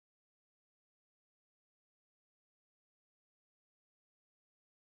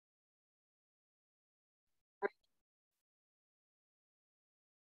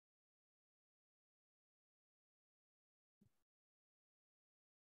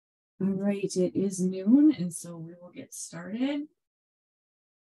All right, it is noon, and so we will get started.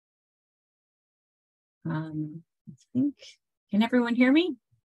 I think, can everyone hear me?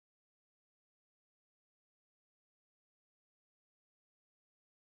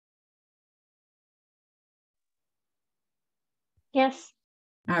 Yes.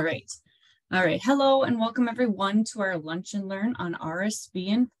 All right. All right. Hello and welcome everyone to our lunch and learn on RSV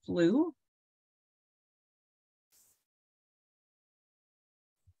and flu.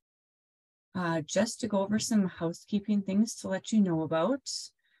 Just to go over some housekeeping things to let you know about.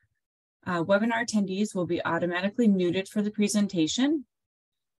 Webinar attendees will be automatically muted for the presentation.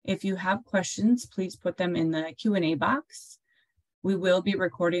 If you have questions, please put them in the Q&A box. We will be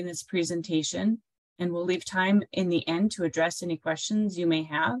recording this presentation and we'll leave time in the end to address any questions you may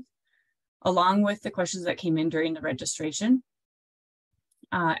have, along with the questions that came in during the registration.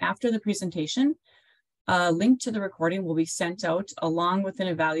 After the presentation, a link to the recording will be sent out along with an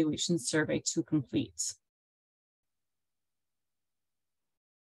evaluation survey to complete.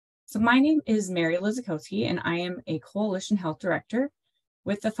 So my name is Mary Lizakowski, and I am a Coalition Health Director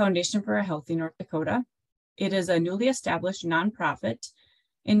with the Foundation for a Healthy North Dakota. It is a newly established nonprofit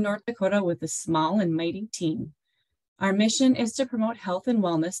in North Dakota with a small and mighty team. Our mission is to promote health and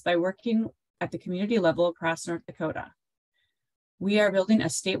wellness by working at the community level across North Dakota. We are building a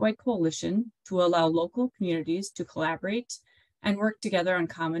statewide coalition to allow local communities to collaborate and work together on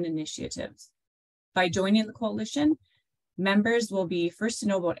common initiatives. By joining the coalition, members will be first to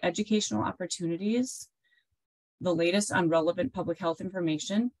know about educational opportunities, the latest on relevant public health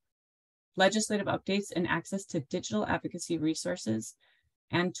information, legislative updates, and access to digital advocacy resources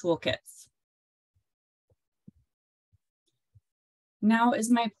and toolkits. Now is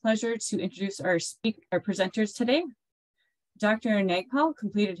my pleasure to introduce our presenters today. Dr. Nagpal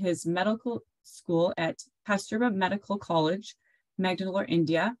completed his medical school at Kasturba Medical College, Mangalore,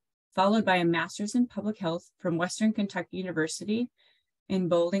 India, followed by a master's in public health from Western Kentucky University in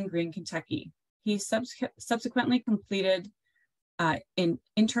Bowling Green, Kentucky. He subsequently completed an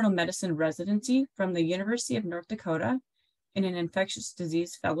internal medicine residency from the University of North Dakota in an infectious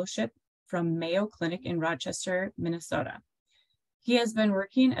disease fellowship from Mayo Clinic in Rochester, Minnesota. He has been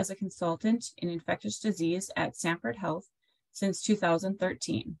working as a consultant in infectious disease at Sanford Health since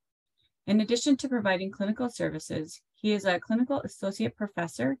 2013. In addition to providing clinical services, he is a clinical associate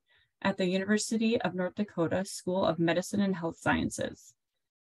professor at the University of North Dakota School of Medicine and Health Sciences.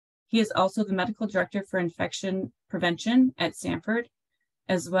 He is also the medical director for infection prevention at Sanford,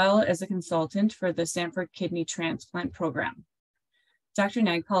 as well as a consultant for the Sanford Kidney Transplant Program. Dr.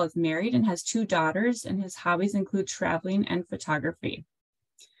 Nagpal is married and has 2 daughters, and his hobbies include traveling and photography.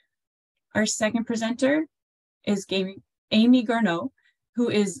 Our second presenter is Amy Gourneau, who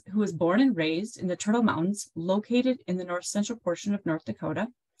was born and raised in the Turtle Mountains, located in the north central portion of North Dakota.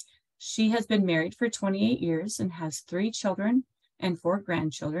 She has been married for 28 years and has 3 children and 4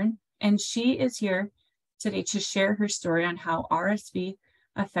 grandchildren, and she is here today to share her story on how RSV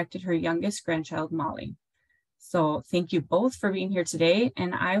affected her youngest grandchild, Molly. So thank you both for being here today,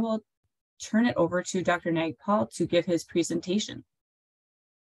 and I will turn it over to Dr. Nagpal to give his presentation.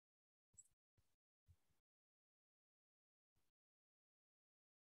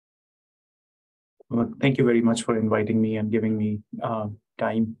 Well, thank you very much for inviting me and giving me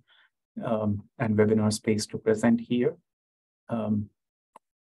time and webinar space to present here.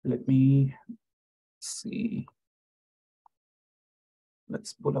 Let me see.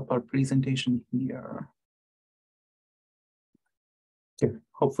 Let's pull up our presentation here. Okay.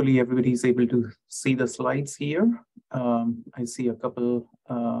 Hopefully everybody is able to see the slides here. I see a couple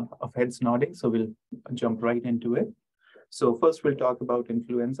of heads nodding, so we'll jump right into it. So first we'll talk about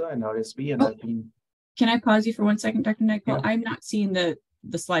influenza and RSV, and Can I pause you for 1 second, Dr. Nagpal? Yeah. I'm not seeing the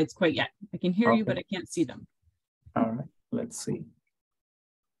slides quite yet. I can hear you, but I can't see them. All right, let's see.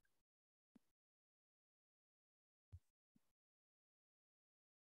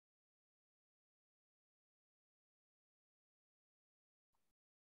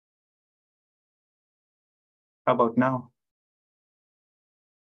 How about now?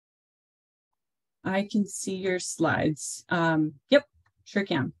 I can see your slides. Yep, sure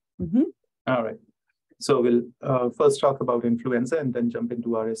can. Mm-hmm. All right. So we'll first talk about influenza and then jump into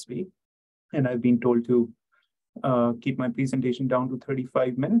RSV. And I've been told to keep my presentation down to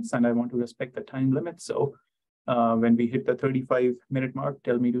 35 minutes, and I want to respect the time limit. So when we hit the 35-minute mark,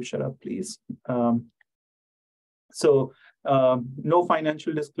 tell me to shut up, please. No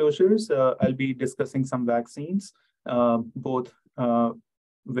financial disclosures. I'll be discussing some vaccines, both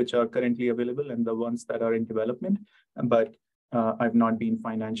which are currently available and the ones that are in development. But I've not been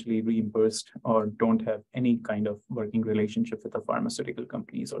financially reimbursed or don't have any kind of working relationship with the pharmaceutical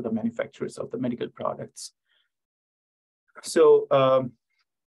companies or the manufacturers of the medical products. So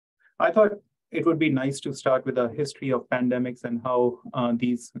I thought it would be nice to start with a history of pandemics and how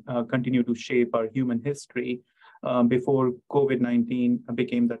these continue to shape our human history. Before COVID-19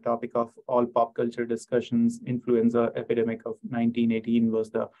 became the topic of all pop culture discussions, influenza epidemic of 1918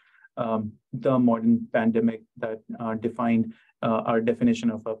 was the modern pandemic that defined our definition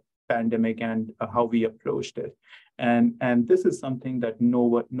of a pandemic and how we approached it. And this is something that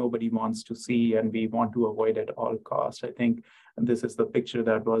nobody wants to see, and we want to avoid at all costs. I think this is the picture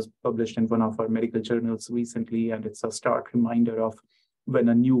that was published in one of our medical journals recently, and it's a stark reminder of when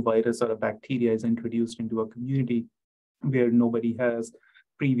a new virus or a bacteria is introduced into a community where nobody has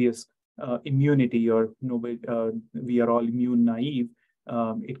previous immunity, or nobody, we are all immune naive.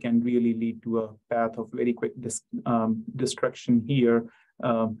 It can really lead to a path of very quick destruction here.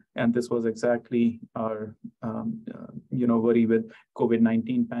 And this was exactly our worry with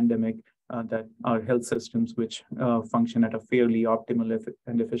COVID-19 pandemic, that our health systems, which function at a fairly optimal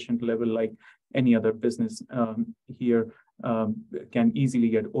and efficient level like any other business here, can easily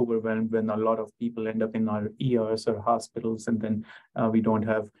get overwhelmed when a lot of people end up in our ERs or hospitals, and then we don't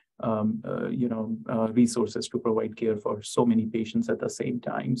have resources to provide care for so many patients at the same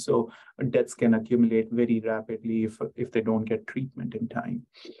time. So deaths can accumulate very rapidly if they don't get treatment in time.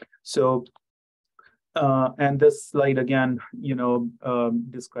 So, and this slide again,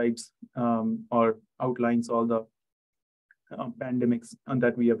 describes or outlines all the pandemics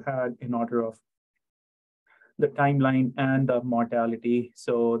that we have had in order of the timeline and the mortality.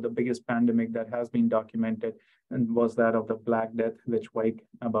 So the biggest pandemic that has been documented and was that of the Black Death, which wiped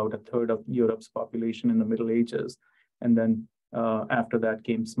about a third of Europe's population in the Middle Ages. And then after that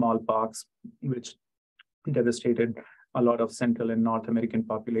came smallpox, which devastated a lot of Central and North American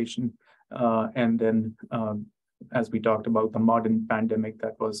population. And then, as we talked about, the modern pandemic,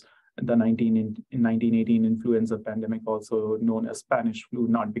 that was the 1918 influenza pandemic, also known as Spanish flu,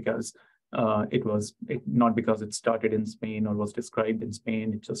 not because it started in Spain or was described in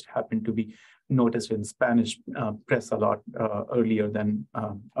Spain. It just happened to be noticed in Spanish press a lot earlier than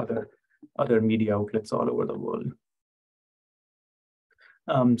other media outlets all over the world.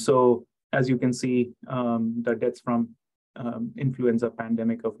 So as you can see, the deaths from influenza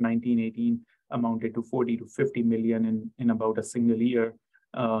pandemic of 1918 amounted to 40 to 50 million in about a single year.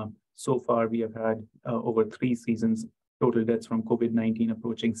 So far, we have had over 3 seasons total deaths from COVID-19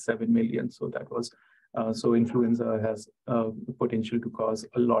 approaching 7 million. So that was, so influenza has potential to cause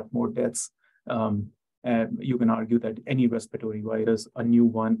a lot more deaths. And you can argue that any respiratory virus, a new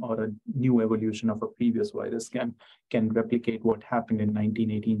one or a new evolution of a previous virus can replicate what happened in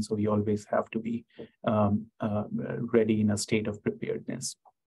 1918. So we always have to be ready in a state of preparedness.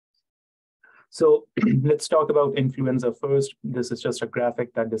 So let's talk about influenza first. This is just a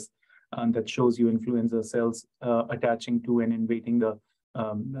graphic that shows you influenza cells attaching to and invading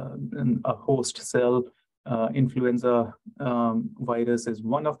a host cell. Influenza virus is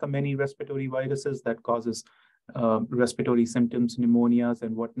one of the many respiratory viruses that causes respiratory symptoms, pneumonias,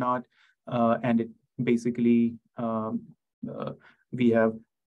 and whatnot. And it basically, we have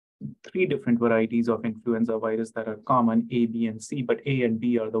 3 different varieties of influenza virus that are common, A, B, and C, but A and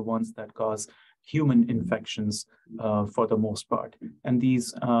B are the ones that cause human infections for the most part. And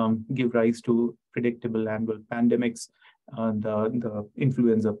these give rise to predictable annual pandemics. The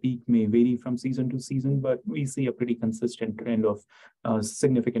influenza peak may vary from season to season, but we see a pretty consistent trend of a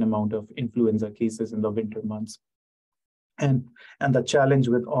significant amount of influenza cases in the winter months. And the challenge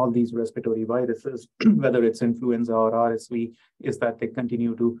with all these respiratory viruses, whether it's influenza or RSV, is that they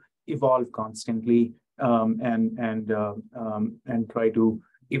continue to evolve constantly and try to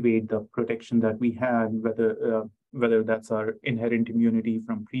evade the protection that we had, whether that's our inherent immunity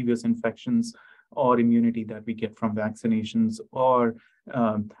from previous infections, or immunity that we get from vaccinations, or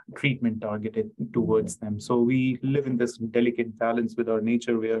treatment targeted towards them. So we live in this delicate balance with our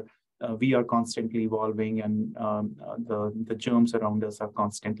nature where we are constantly evolving, and the germs around us are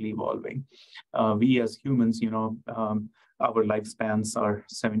constantly evolving. We as humans, our lifespans are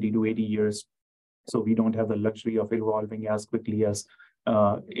 70 to 80 years. So we don't have the luxury of evolving as quickly as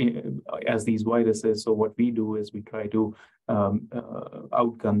these viruses. So what we do is we try to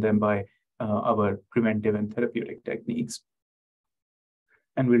outgun them by our preventive and therapeutic techniques.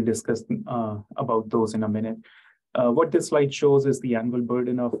 And we'll discuss about those in a minute. What this slide shows is the annual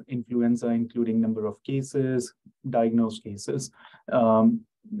burden of influenza, including number of cases, diagnosed cases,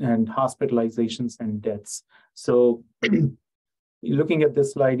 and hospitalizations and deaths. So Looking at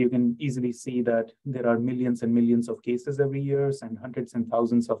this slide, you can easily see that there are millions and millions of cases every year and hundreds and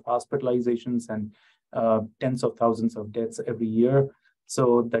thousands of hospitalizations and tens of thousands of deaths every year.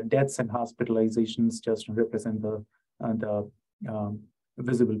 So the deaths and hospitalizations just represent the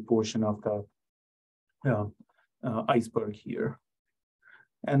visible portion of the iceberg here.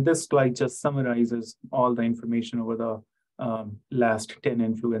 And this slide just summarizes all the information over the last 10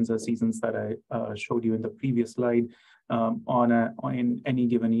 influenza seasons that I showed you in the previous slide. In any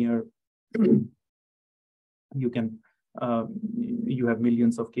given year, you have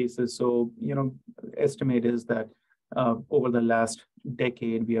millions of cases. So, estimate is that over the last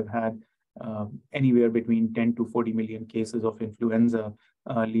decade, we have had anywhere between 10 to 40 million cases of influenza,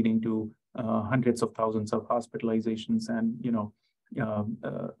 leading to hundreds of thousands of hospitalizations, and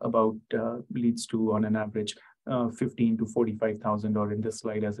leads to, on an average, 15 to 45,000, or in this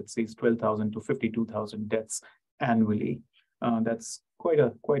slide, as it says, 12,000 to 52,000 deaths annually. That's quite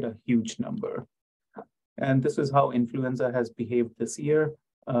a huge number. And this is how influenza has behaved this year.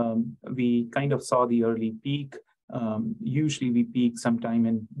 We kind of saw the early peak. Usually we peak sometime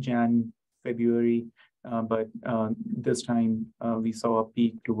in February, but this time we saw a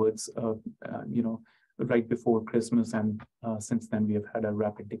peak towards, right before Christmas, and since then we have had a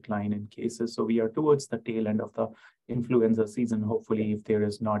rapid decline in cases. So we are towards the tail end of the influenza season, hopefully, if there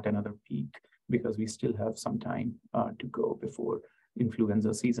is not another peak, because we still have some time to go before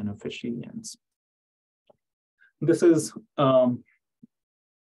influenza season officially ends. This is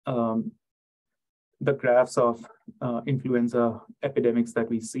the graphs of influenza epidemics that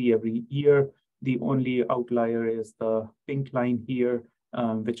we see every year. The only outlier is the pink line here,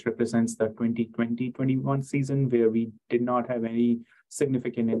 which represents the 2020-21 season, where we did not have any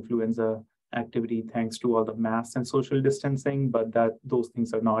significant influenza activity thanks to all the masks and social distancing, but those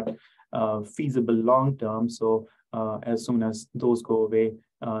things are not feasible long term. So as soon as those go away,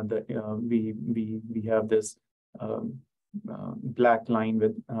 we have this black line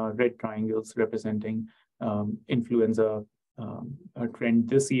with red triangles representing influenza trend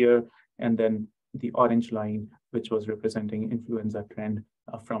this year, and then the orange line, which was representing influenza trend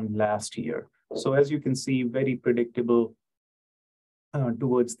from last year. So as you can see, very predictable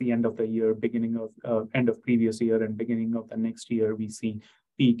towards the end of the year, beginning of end of previous year and beginning of the next year, we see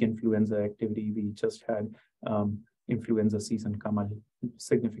peak influenza activity. We just had influenza season come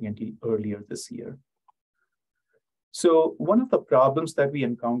significantly earlier this year. So one of the problems that we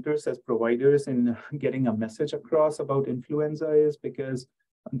encounter as providers in getting a message across about influenza is because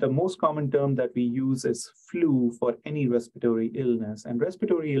the most common term that we use is flu for any respiratory illness, and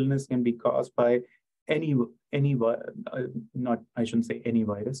respiratory illness can be caused by I shouldn't say any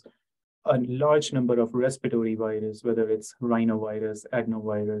virus, a large number of respiratory virus, whether it's rhinovirus,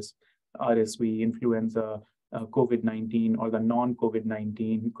 adenovirus, RSV, influenza, COVID-19, or the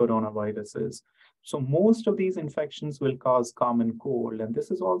non-COVID-19 coronaviruses. So most of these infections will cause common cold, and this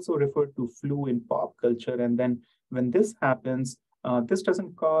is also referred to flu in pop culture. And then when this happens, this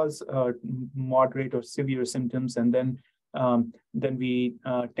doesn't cause moderate or severe symptoms, and then we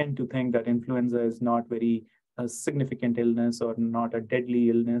tend to think that influenza is not very significant illness or not a deadly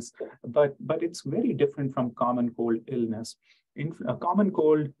illness, but it's very different from common cold illness. A common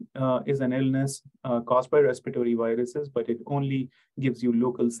cold is an illness caused by respiratory viruses, but it only gives you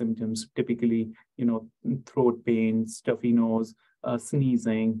local symptoms, typically, throat pain, stuffy nose,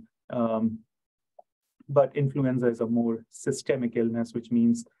 sneezing. But influenza is a more systemic illness, which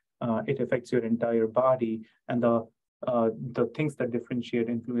means it affects your entire body. And the things that differentiate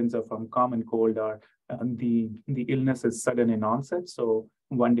influenza from common cold are the illness is sudden in onset. So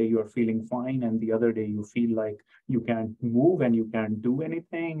one day you're feeling fine, and the other day you feel like you can't move and you can't do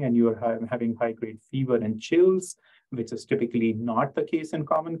anything, and you're having high-grade fever and chills, which is typically not the case in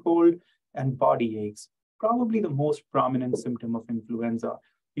common cold, and body aches. Probably the most prominent symptom of influenza.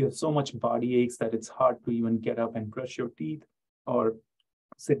 You have so much body aches that it's hard to even get up and brush your teeth or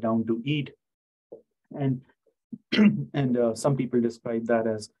sit down to eat. And some people describe that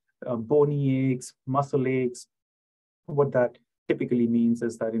as bony aches, muscle aches. What that typically means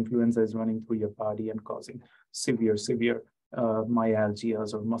is that influenza is running through your body and causing severe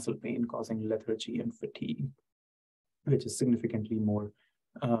myalgias or muscle pain, causing lethargy and fatigue, which is significantly more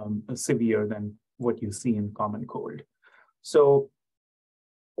severe than what you see in common cold. So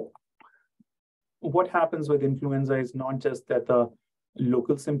what happens with influenza is not just that the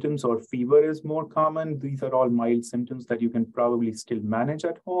local symptoms or fever is more common. These are all mild symptoms that you can probably still manage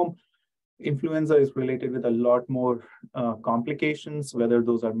at home. Influenza is related with a lot more complications, whether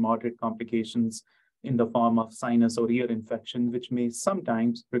those are moderate complications in the form of sinus or ear infection, which may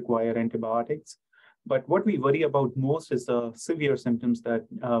sometimes require antibiotics. But what we worry about most is the severe symptoms that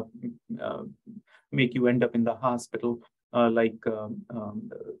make you end up in the hospital, like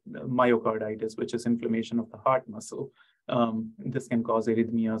myocarditis, which is inflammation of the heart muscle. This can cause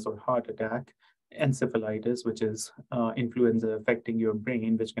arrhythmias or heart attack. Encephalitis, which is influenza affecting your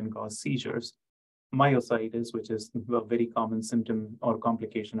brain, which can cause seizures. Myositis, which is a very common symptom or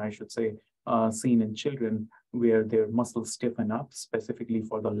complication, I should say, seen in children, where their muscles stiffen up, specifically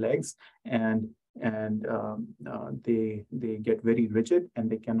for the legs, and they get very rigid and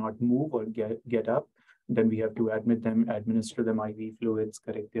they cannot move or get up. Then we have to admit them, administer them IV fluids,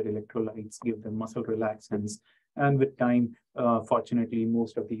 correct their electrolytes, give them muscle relaxants, and with time, fortunately,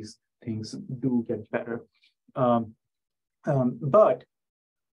 most of these things do get better. But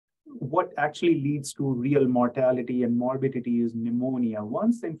what actually leads to real mortality and morbidity is pneumonia.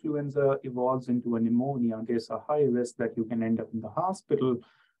 Once influenza evolves into a pneumonia, there's a high risk that you can end up in the hospital.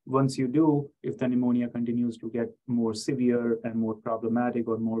 Once you do, if the pneumonia continues to get more severe and more problematic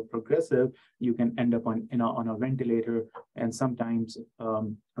or more progressive, you can end up on a ventilator, and sometimes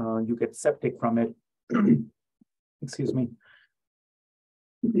you get septic from it. Excuse me.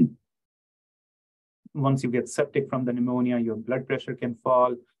 Once you get septic from the pneumonia, your blood pressure can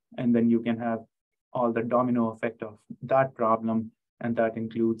fall, and then you can have all the domino effect of that problem, and that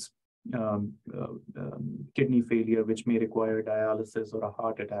includes kidney failure, which may require dialysis or a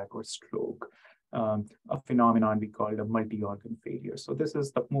heart attack or stroke, a phenomenon we call a multi-organ failure. So this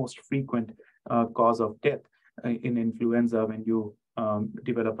is the most frequent cause of death in influenza. When you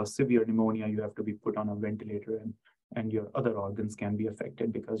develop a severe pneumonia, you have to be put on a ventilator, and your other organs can be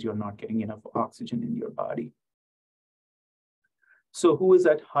affected because you're not getting enough oxygen in your body. So who is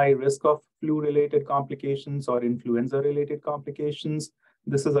at high risk of flu-related complications or influenza-related complications?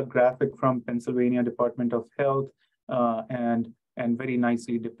 This is a graphic from Pennsylvania Department of Health, and very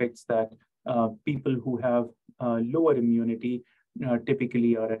nicely depicts that people who have lower immunity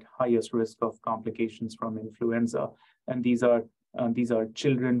typically are at highest risk of complications from influenza. And these are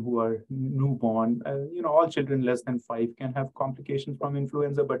children who are newborn. All children less than 5 can have complications from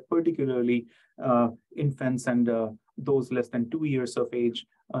influenza, but particularly infants and those less than 2 years of age,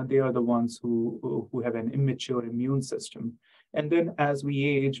 they are the ones who have an immature immune system. And then as we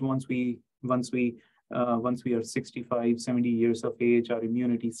age, once we are 65, 70 years of age, our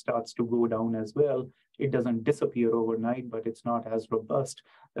immunity starts to go down as well. It doesn't disappear overnight, but it's not as robust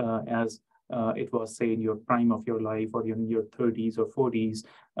as it was, say, in your prime of your life or in your 30s or 40s.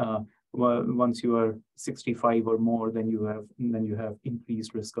 Once you are 65 or more, then you have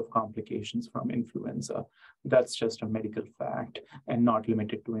increased risk of complications from influenza. That's just a medical fact and not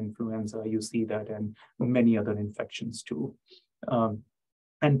limited to influenza. You see that in many other infections too.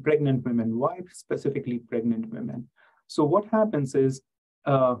 And pregnant women. Why specifically pregnant women? So what happens is,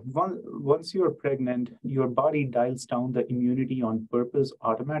 once you're pregnant, your body dials down the immunity on purpose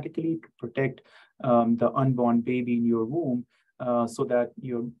automatically to protect the unborn baby in your womb, so that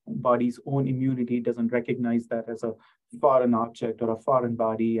your body's own immunity doesn't recognize that as a foreign object or a foreign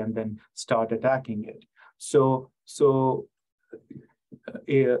body and then start attacking it. So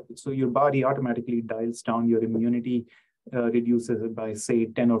your body automatically dials down your immunity, reduces it by, say,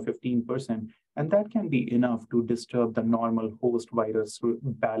 10 or 15%. And that can be enough to disturb the normal host virus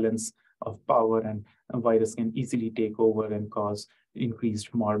balance of power, and a virus can easily take over and cause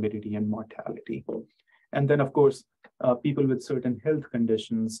increased morbidity and mortality. And then, of course, people with certain health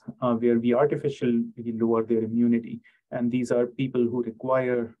conditions where we artificially lower their immunity. And these are people who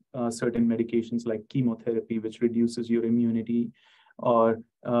require certain medications like chemotherapy, which reduces your immunity, or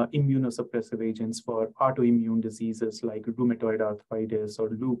immunosuppressive agents for autoimmune diseases like rheumatoid arthritis or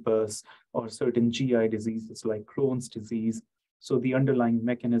lupus, or certain GI diseases like Crohn's disease. So the underlying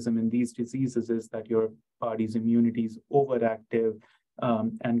mechanism in these diseases is that your body's immunity is overactive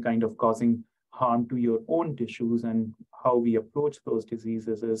and kind of causing harm to your own tissues. And how we approach those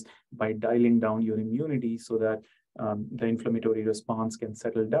diseases is by dialing down your immunity so that the inflammatory response can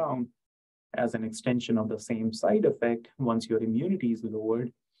settle down. As an extension of the same side effect, once your immunity is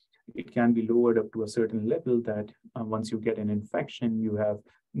lowered, it can be lowered up to a certain level that once you get an infection, you have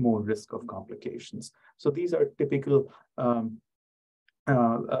more risk of complications. So these are typical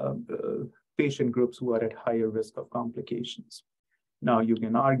patient groups who are at higher risk of complications. Now you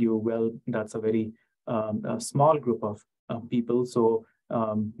can argue, well, that's a very small group of people, so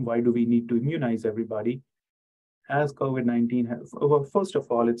why do we need to immunize everybody? As COVID-19 has, well, first of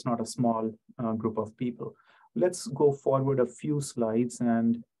all, it's not a small group of people. Let's go forward a few slides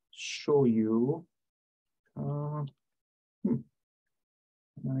and show you.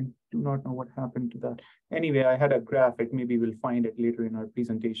 I do not know what happened to that. Anyway, I had a graphic, maybe we'll find it later in our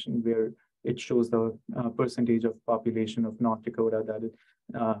presentation, where it shows the percentage of population of North Dakota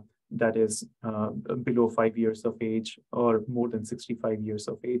that is below 5 years of age or more than 65 years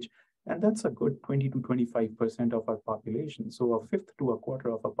of age. And that's a good 20 to 25% of our population. So a fifth to a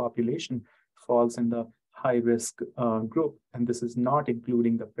quarter of our population falls in the high risk group. And this is not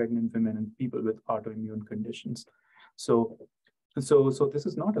including the pregnant women and people with autoimmune conditions. So this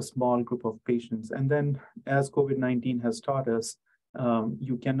is not a small group of patients. And then as COVID-19 has taught us,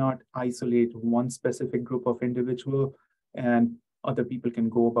 you cannot isolate one specific group of individual and other people can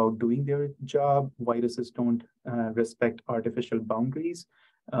go about doing their job. Viruses don't respect artificial boundaries.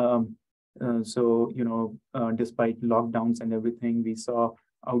 Despite lockdowns and everything, we saw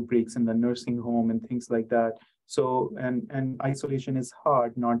outbreaks in the nursing home and things like that. So, and isolation is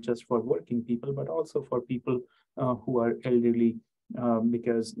hard, not just for working people, but also for people who are elderly,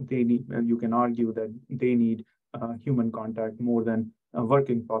 because they need, you can argue that they need human contact more than a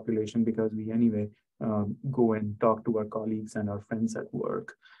working population, because we anyway go and talk to our colleagues and our friends at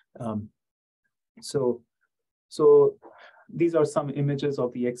work. So these are some images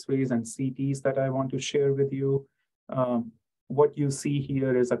of the X-rays and CTs that I want to share with you. What you see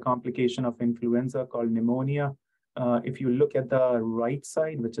here is a complication of influenza called pneumonia. If you look at the right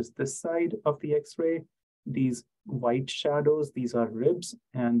side, which is this side of the X-ray, these white shadows, these are ribs,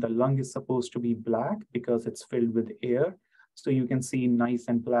 and the lung is supposed to be black because it's filled with air. So you can see nice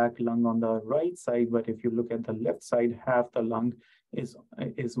and black lung on the right side, but if you look at the left side, half the lung is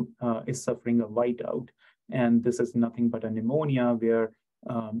suffering a whiteout. And this is nothing but a pneumonia where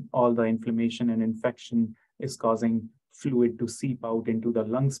all the inflammation and infection is causing fluid to seep out into the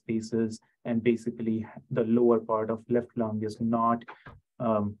lung spaces, and basically the lower part of left lung is not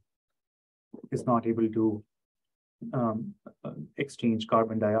able to exchange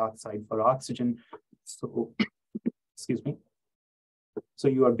carbon dioxide for oxygen. So, excuse me. So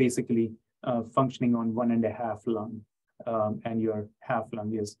you are basically functioning on 1.5 lung, and your half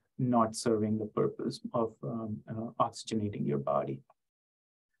lung is not serving the purpose of oxygenating your body.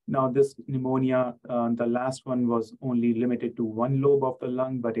 Now this pneumonia, the last one was only limited to one lobe of the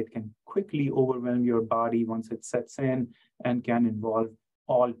lung, but it can quickly overwhelm your body once it sets in and can involve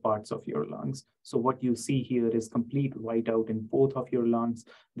all parts of your lungs. So what you see here is complete whiteout in both of your lungs.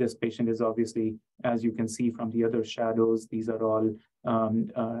 This patient is obviously, as you can see from the other shadows, these are all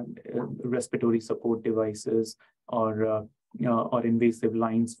respiratory support devices or invasive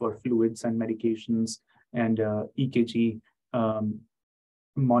lines for fluids and medications, and EKG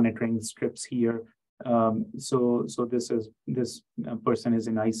monitoring strips here. So this person is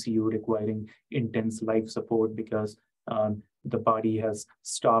in ICU requiring intense life support because the body has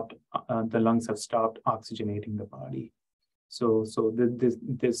stopped, the lungs have stopped oxygenating the body. So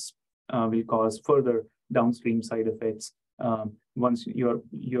this will cause further downstream side effects. Once your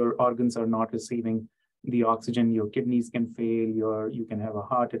organs are not receiving the oxygen, your kidneys can fail, you can have a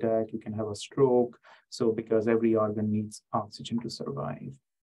heart attack, you can have a stroke. So because every organ needs oxygen to survive.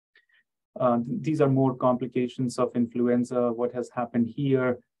 These are more complications of influenza. What has happened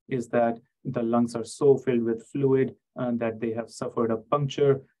here is that the lungs are so filled with fluid that they have suffered a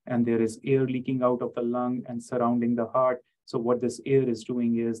puncture, and there is air leaking out of the lung and surrounding the heart. So what this air is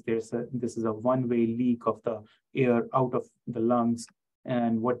doing is this is a one-way leak of the air out of the lungs.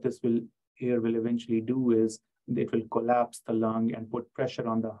 And what this air will eventually do is it will collapse the lung and put pressure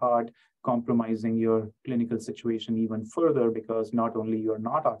on the heart, compromising your clinical situation even further, because not only you're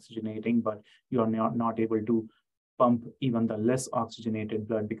not oxygenating, but you're not able to pump even the less oxygenated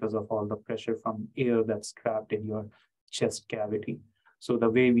blood because of all the pressure from air that's trapped in your chest cavity. So the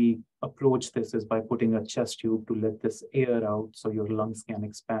way we approach this is by putting a chest tube to let this air out so your lungs can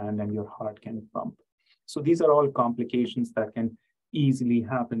expand and your heart can pump. So these are all complications that can easily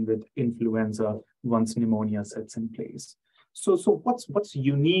happen with influenza once pneumonia sets in place. So what's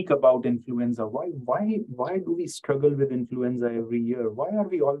unique about influenza? Why do we struggle with influenza every year? Why are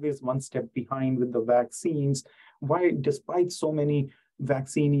we always one step behind with the vaccines? Why, despite so many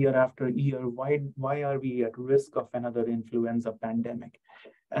vaccine year after year, why are we at risk of another influenza pandemic?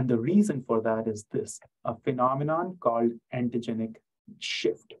 And the reason for that is this, a phenomenon called antigenic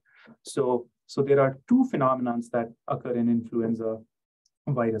shift. So there are two phenomena that occur in influenza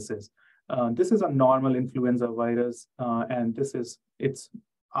viruses. This is a normal influenza virus, and its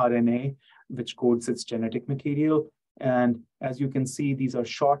RNA, which codes its genetic material. And as you can see, these are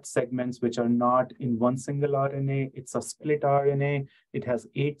short segments which are not in one single RNA. It's a split RNA. It has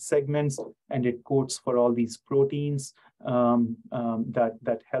 8 segments, and it codes for all these proteins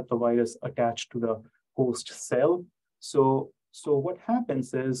that help the virus attach to the host cell. So So what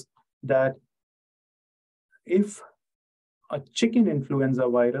happens is that if a chicken influenza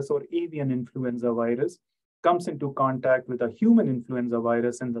virus or avian influenza virus comes into contact with a human influenza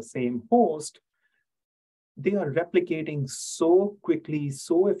virus in the same host, they are replicating so quickly,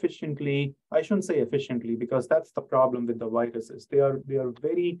 so efficiently. I shouldn't say efficiently because that's the problem with the viruses. They are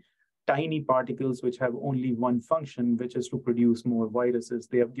very tiny particles which have only one function, which is to produce more viruses.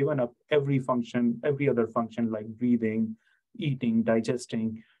 They have given up every function, every other function like breathing, eating,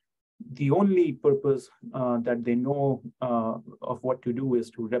 digesting. The only purpose that they know of what to do is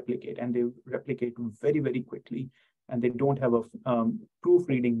to replicate, and they replicate very, very quickly. And they don't have a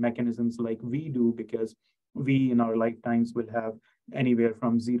proofreading mechanisms like we do, because we in our lifetimes will have anywhere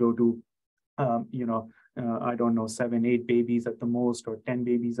from 0 to, I don't know, 7, 8 babies at the most, or 10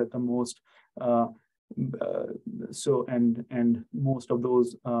 babies at the most. So most of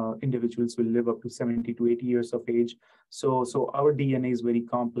those individuals will live up to 70 to 80 years of age. So our DNA is very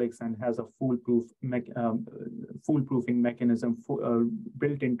complex and has a foolproofing mechanism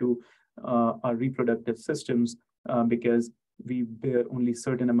built into our reproductive systems, because we bear only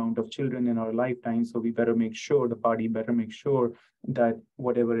certain amount of children in our lifetime. So we better make sure, the body better make sure that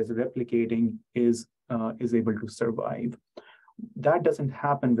whatever is replicating is able to survive. That doesn't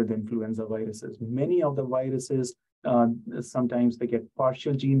happen with influenza viruses. Many of the viruses, sometimes they get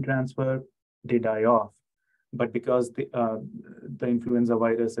partial gene transfer, they die off. But because the influenza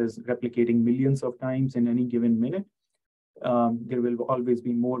virus is replicating millions of times in any given minute, there will always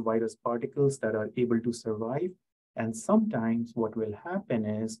be more virus particles that are able to survive. And sometimes what will happen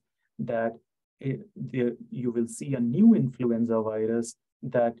is that you will see a new influenza virus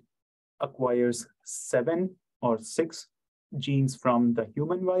that acquires 7 or 6 genes from the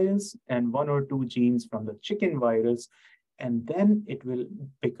human virus and 1 or 2 genes from the chicken virus, and then it will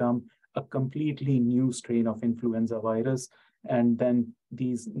become a completely new strain of influenza virus. And then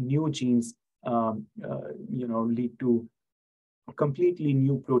these new genes, lead to completely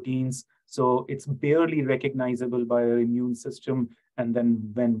new proteins. So it's barely recognizable by our immune system. And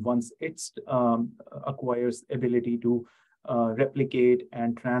then once it acquires ability to replicate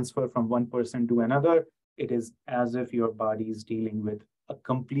and transfer from one person to another, it is as if your body is dealing with a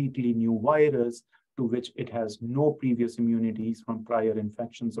completely new virus to which it has no previous immunities from prior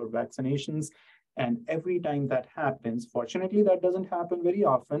infections or vaccinations. And every time that happens, fortunately, that doesn't happen very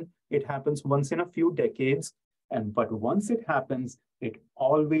often. It happens once in a few decades. But once it happens, it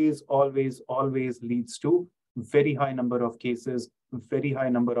always leads to very high number of cases, very high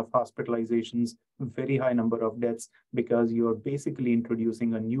number of hospitalizations, very high number of deaths, because you're basically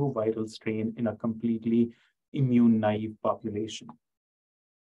introducing a new viral strain in a completely immune naive population.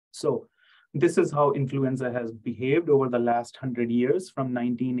 So this is how influenza has behaved over the last 100 years. From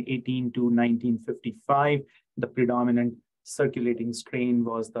 1918 to 1955, the predominant circulating strain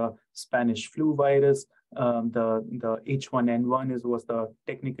was the Spanish flu virus. The H1N1 was the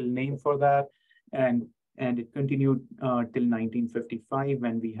technical name for that. And it continued till 1955,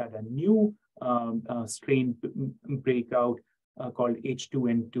 when we had a new strain breakout called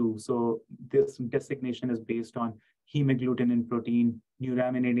H2N2. So this designation is based on hemagglutinin protein,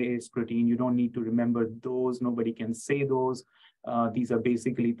 neuraminidase protein. You don't need to remember those. Nobody can say those. These are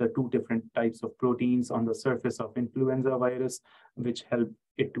basically the 2 different types of proteins on the surface of influenza virus, which help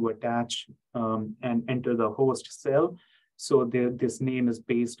it to attach and enter the host cell. So this name is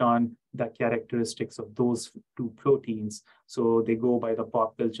based on the characteristics of those 2 proteins. So they go by the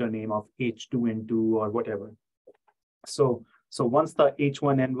pop culture name of H2N2 or whatever. So once the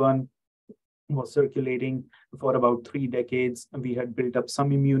H1N1 was circulating for about 3 decades, we had built up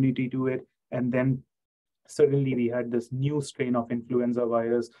some immunity to it. And then suddenly we had this new strain of influenza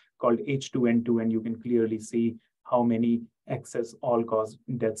virus called H2N2, and you can clearly see how many excess all-cause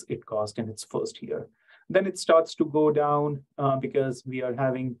deaths it caused in its first year. Then it starts to go down because we are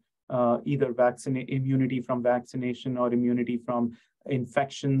having either immunity from vaccination or immunity from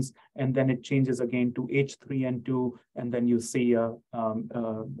infections, and then it changes again to H3N2, and then you see a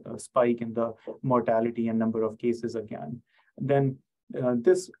spike in the mortality and number of cases again. Then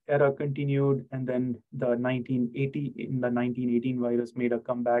this era continued, and then the 1918 virus made a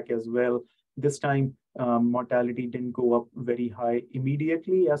comeback as well. This time, mortality didn't go up very high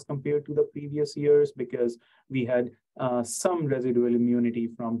immediately as compared to the previous years, because we had some residual immunity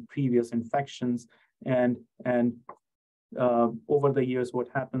from previous infections. And over the years, what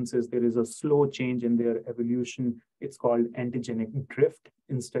happens is there is a slow change in their evolution. It's called antigenic drift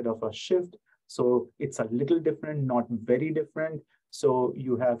instead of a shift. So it's a little different, not very different. So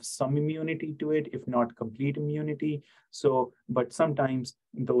you have some immunity to it, if not complete immunity. So, but sometimes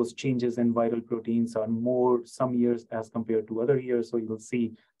those changes in viral proteins are more some years as compared to other years. So you'll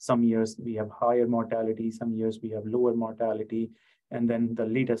see some years we have higher mortality, some years we have lower mortality. And then the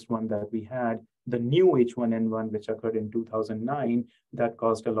latest one that we had, the new H1N1, which occurred in 2009, that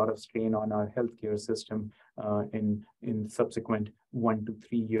caused a lot of strain on our healthcare system in subsequent 1 to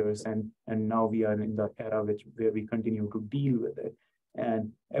 3 years. And now we are in the era where we continue to deal with it.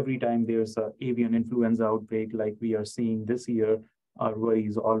 And every time there's an avian influenza outbreak like we are seeing this year, our worry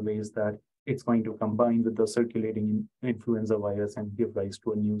is always that it's going to combine with the circulating influenza virus and give rise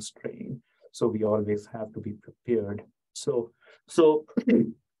to a new strain. So we always have to be prepared. So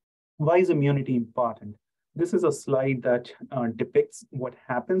why is immunity important? This is a slide that depicts what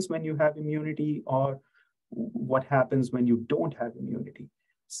happens when you have immunity or what happens when you don't have immunity.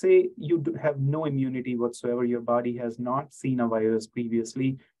 Say you have no immunity whatsoever, your body has not seen a virus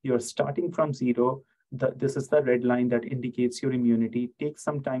previously, you're starting from zero. This is the red line that indicates your immunity. It takes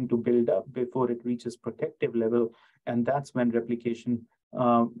some time to build up before it reaches protective level, and that's when replication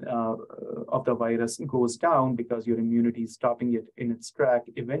of the virus goes down because your immunity is stopping it in its track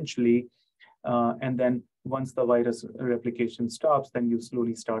eventually. And then once the virus replication stops, then you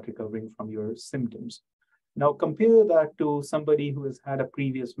slowly start recovering from your symptoms. Now compare that to somebody who has had a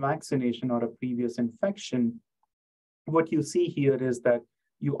previous vaccination or a previous infection. What you see here is that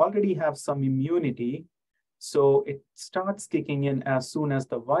you already have some immunity. So it starts kicking in as soon as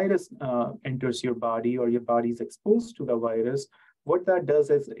the virus enters your body or your body is exposed to the virus. What that does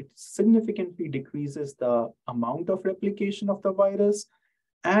is it significantly decreases the amount of replication of the virus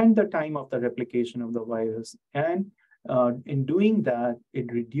and the time of the replication of the virus. And in doing that,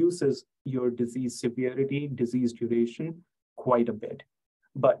 it reduces your disease severity, disease duration quite a bit.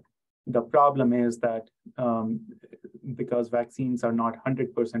 But the problem is that because vaccines are not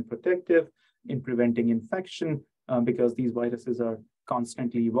 100% protective in preventing infection, because these viruses are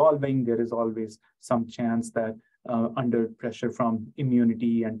constantly evolving, there is always some chance that under pressure from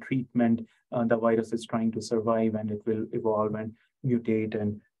immunity and treatment, the virus is trying to survive and it will evolve and mutate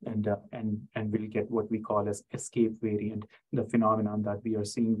and will get what we call as escape variant, the phenomenon that we are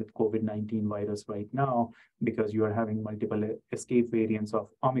seeing with COVID-19 virus right now, because you are having multiple escape variants of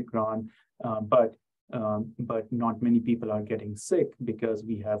Omicron, but not many people are getting sick because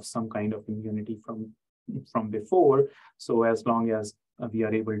we have some kind of immunity from before. So as long as we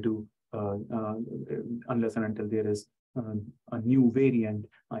are able to, unless and until there is a new variant,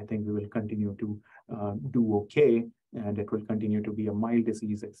 I think we will continue to do okay, and it will continue to be a mild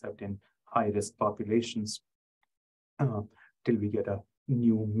disease except in high-risk populations till we get a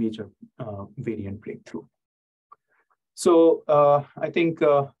new major variant breakthrough. So I think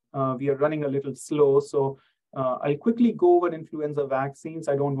we are running a little slow, so I'll quickly go over influenza vaccines.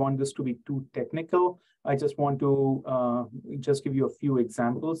 I don't want this to be too technical. I just want to just give you a few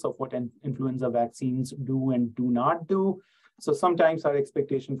examples of what influenza vaccines do and do not do. So sometimes our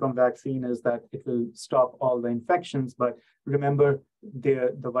expectation from vaccine is that it will stop all the infections, but remember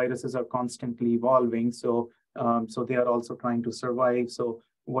the viruses are constantly evolving. So they are also trying to survive. So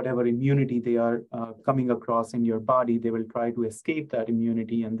whatever immunity they are coming across in your body, they will try to escape that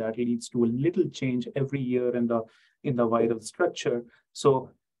immunity, and that leads to a little change every year in the viral structure.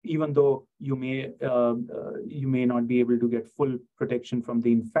 So even though you may not be able to get full protection from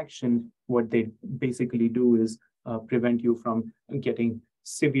the infection, what they basically do is prevent you from getting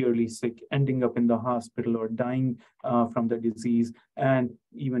severely sick, ending up in the hospital or dying from the disease. And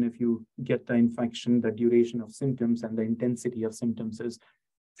even if you get the infection, the duration of symptoms and the intensity of symptoms is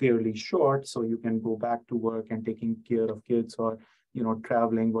fairly short, so you can go back to work and taking care of kids or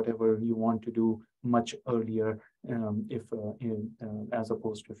traveling, whatever you want to do much earlier as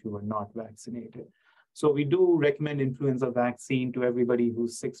opposed to if you were not vaccinated. So we do recommend influenza vaccine to everybody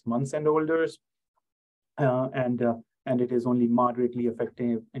who's 6 months and older, and it is only moderately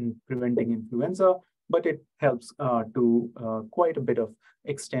effective in preventing influenza, but it helps to quite a bit of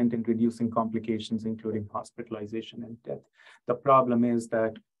extent in reducing complications, including hospitalization and death. The problem is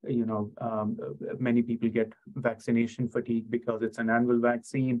that many people get vaccination fatigue because it's an annual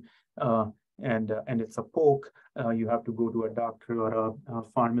vaccine and it's a poke. You have to go to a doctor or a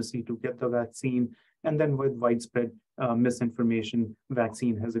pharmacy to get the vaccine. And then with widespread misinformation,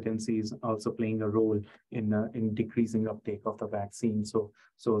 vaccine hesitancy is also playing a role in decreasing uptake of the vaccine. So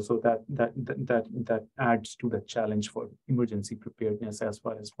that adds to the challenge for emergency preparedness as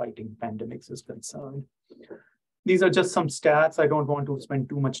far as fighting pandemics is concerned. These are just some stats. I don't want to spend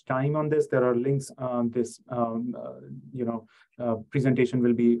too much time on this. There are links. This presentation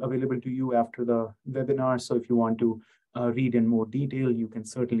will be available to you after the webinar. So if you want to read in more detail, you can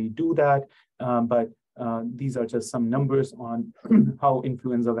certainly do that. But these are just some numbers on how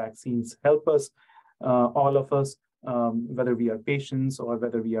influenza vaccines help us, all of us, whether we are patients or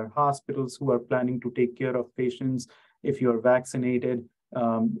whether we are hospitals who are planning to take care of patients. If you're vaccinated,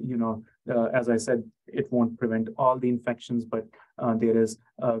 as I said, it won't prevent all the infections, but there is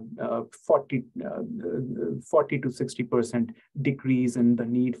 40 to 60% decrease in the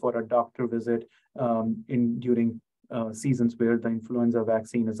need for a doctor visit during seasons where the influenza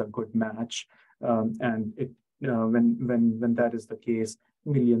vaccine is a good match. And when that is the case,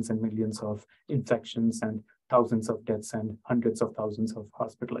 millions and millions of infections and thousands of deaths and hundreds of thousands of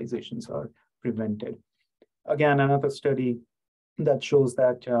hospitalizations are prevented. Again, another study that shows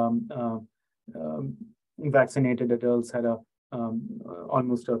that vaccinated adults had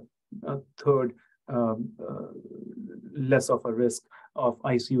almost a third less of a risk of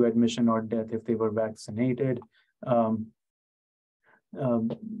ICU admission or death if they were vaccinated.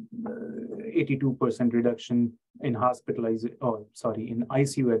 82% reduction in in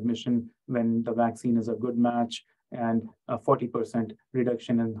ICU admission when the vaccine is a good match, and a 40%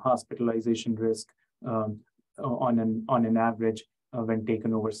 reduction in hospitalization risk on an average when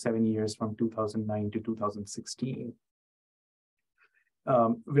taken over 7 years from 2009 to 2016.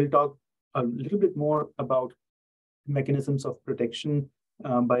 We'll talk a little bit more about mechanisms of protection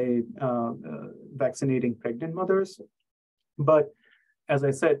by vaccinating pregnant mothers. But as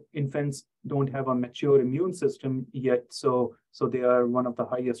I said, infants don't have a mature immune system yet, so they are one of the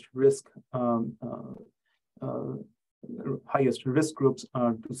highest risk groups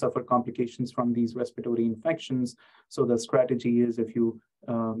to suffer complications from these respiratory infections. So the strategy is, if you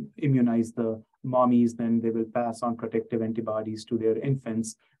immunize the mommies, then they will pass on protective antibodies to their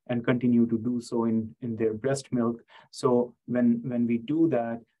infants and continue to do so in their breast milk. So when we do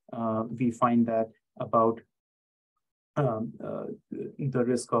that, we find that about the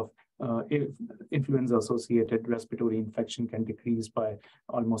risk of influenza-associated respiratory infection can decrease by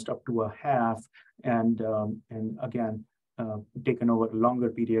almost up to a half, and again, taken over a longer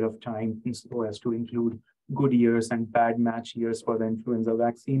period of time, so as to include good years and bad match years for the influenza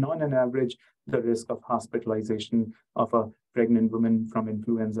vaccine. On an average, the risk of hospitalization of a pregnant woman from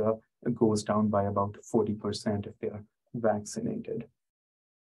influenza goes down by about 40% if they are vaccinated.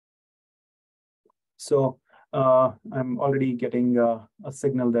 So I'm already getting a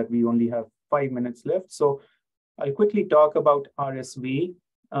signal that we only have 5 minutes left. So I'll quickly talk about RSV.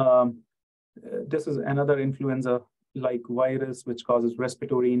 This is another influenza-like virus which causes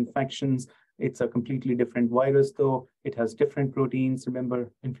respiratory infections. It's a completely different virus, though. It has different proteins. Remember,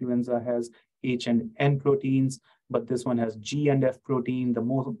 influenza has H and N proteins, but this one has G and F protein. The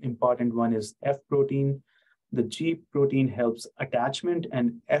most important one is F protein. The G protein helps attachment,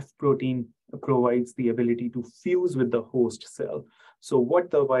 and F protein provides the ability to fuse with the host cell. So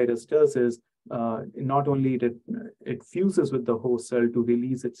what the virus does is, not only it fuses with the host cell to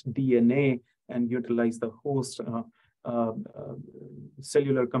release its DNA and utilize the host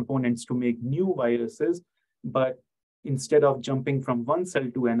cellular components to make new viruses, but instead of jumping from one cell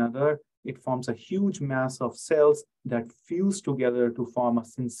to another, it forms a huge mass of cells that fuse together to form a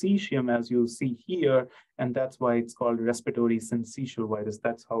syncytium, as you see here, and that's why it's called respiratory syncytial virus.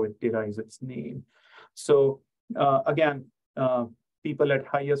 That's how it derives its name. So again, people at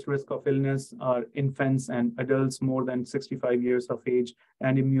highest risk of illness are infants and adults more than 65 years of age,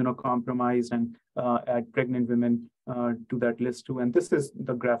 and immunocompromised, and add pregnant women to that list too. And this is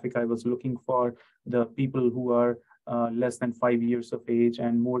the graphic I was looking for. The people who are less than 5 years of age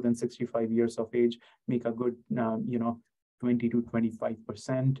and more than 65 years of age make a good 20 to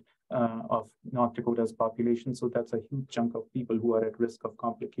 25% of North Dakota's population. So that's a huge chunk of people who are at risk of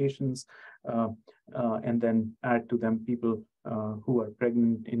complications. And then add to them people who are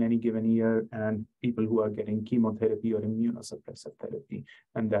pregnant in any given year, and people who are getting chemotherapy or immunosuppressive therapy.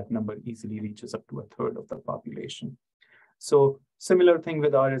 And that number easily reaches up to a third of the population. So similar thing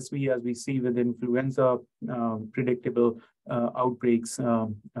with RSV as we see with influenza, predictable outbreaks,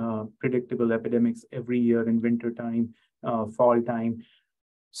 predictable epidemics every year in winter time, fall time.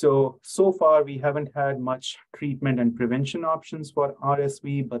 So far we haven't had much treatment and prevention options for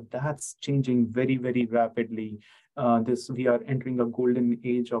RSV, but that's changing very, very rapidly. We are entering a golden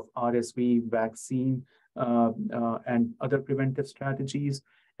age of RSV vaccine and other preventive strategies.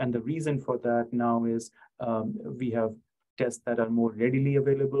 And the reason for that now is we have tests that are more readily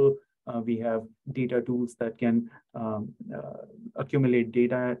available. We have data tools that can accumulate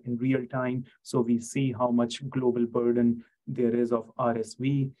data in real time. So we see how much global burden there is of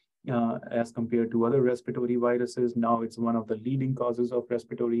RSV as compared to other respiratory viruses. Now it's one of the leading causes of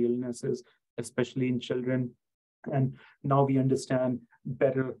respiratory illnesses, especially in children. And now we understand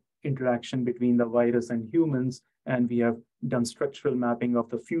better interaction between the virus and humans, and we have done structural mapping of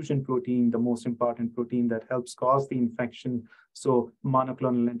the fusion protein, the most important protein that helps cause the infection. So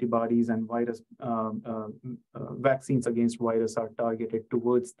monoclonal antibodies and virus vaccines against virus are targeted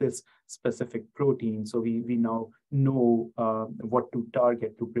towards this specific protein. So we now know what to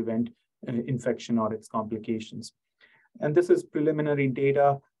target to prevent infection or its complications. And this is preliminary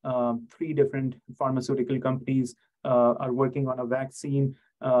data. 3 different pharmaceutical companies are working on a vaccine.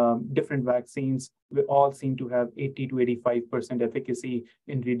 Different vaccines, we all seem to have 80 to 85% efficacy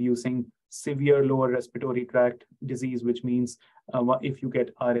in reducing severe lower respiratory tract disease, which means if you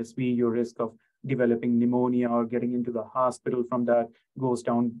get RSV, your risk of developing pneumonia or getting into the hospital from that goes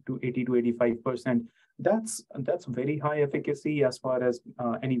down to 80 to 85%. That's very high efficacy as far as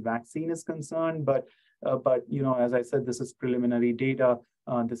any vaccine is concerned. But as I said, this is preliminary data.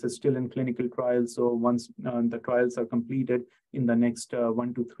 This is still in clinical trials. So once the trials are completed in the next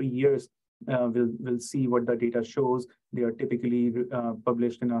 1 to 3 years, we'll see what the data shows. They are typically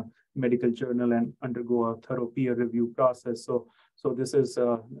published in a medical journal and undergo a thorough peer review process. So this is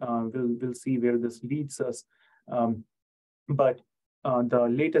we'll see where this leads us. But the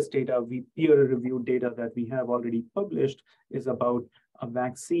latest data, peer-reviewed data that we have already published is about a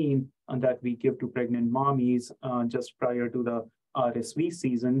vaccine that we give to pregnant mommies just prior to the RSV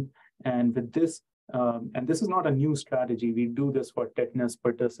season. And with this, and this is not a new strategy. We do this for tetanus,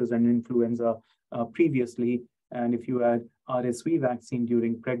 pertussis, and influenza previously. And if you add RSV vaccine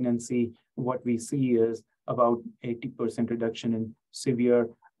during pregnancy, what we see is about 80% reduction in severe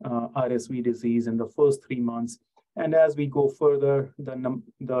RSV disease in the first 3 months. And as we go further, the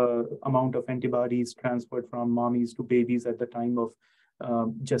amount of antibodies transferred from mommies to babies at the time of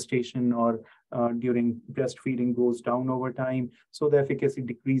gestation or during breastfeeding goes down over time. So the efficacy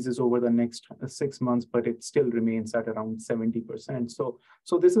decreases over the next 6 months, but it still remains at around 70%. So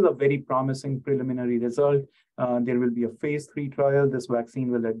this is a very promising preliminary result. There will be a phase 3 trial. This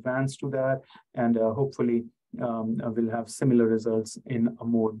vaccine will advance to that, and hopefully we'll have similar results in a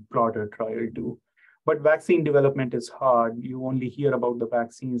more broader trial too. But vaccine development is hard. You only hear about the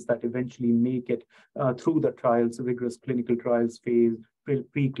vaccines that eventually make it through the trials, rigorous clinical trials phase,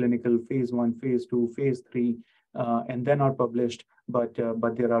 preclinical, phase 1, phase 2, phase 3, and then are published. But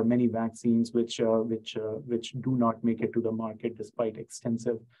there are many vaccines which do not make it to the market despite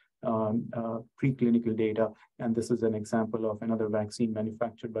extensive preclinical data. And this is an example of another vaccine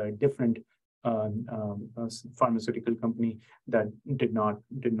manufactured by a different pharmaceutical company that did not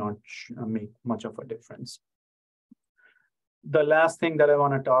make much of a difference. The last thing that I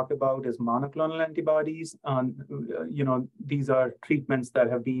want to talk about is monoclonal antibodies. These are treatments that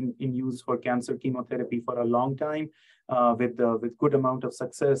have been in use for cancer chemotherapy for a long time with good amount of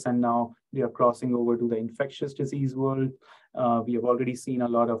success, and now they are crossing over to the infectious disease world. We have already seen a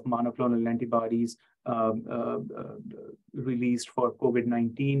lot of monoclonal antibodies released for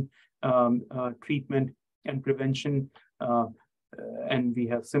COVID-19 treatment and prevention. And we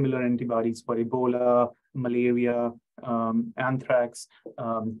have similar antibodies for Ebola, malaria, anthrax,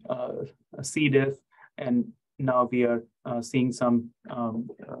 C. diff, and now we are seeing some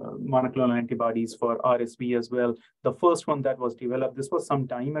monoclonal antibodies for RSV as well. The first one that was developed, this was some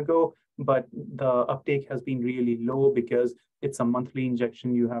time ago, but the uptake has been really low because it's a monthly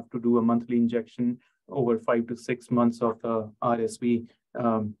injection. You have to do a monthly injection over 5 to 6 months of the RSV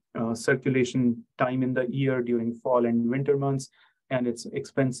circulation time in the year during fall and winter months, and it's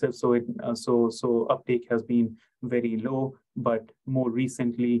expensive. So uptake has been very low. But more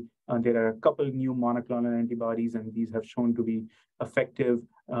recently, there are a couple new monoclonal antibodies, and these have shown to be effective,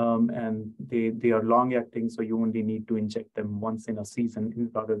 and they are long acting. So you only need to inject them once in a season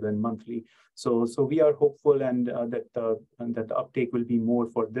rather than monthly. So we are hopeful and that the uptake will be more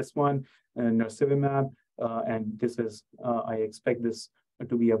for this one, nirsevimab, and this is I expect this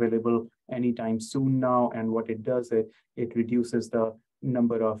to be available anytime soon now. And what it does, it reduces the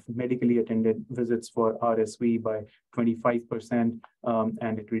number of medically attended visits for RSV by 25%,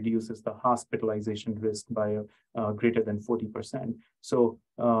 and it reduces the hospitalization risk by greater than 40%. So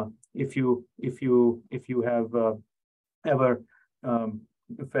if you have ever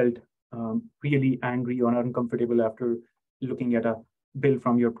felt really angry or uncomfortable after looking at a bill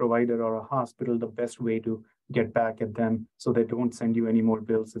from your provider or a hospital, the best way to get back at them so they don't send you any more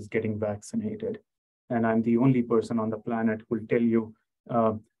bills is getting vaccinated. And I'm the only person on the planet who will tell you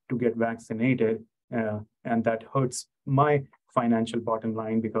to get vaccinated, and that hurts my financial bottom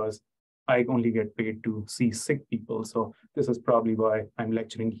line because I only get paid to see sick people. So this is probably why I'm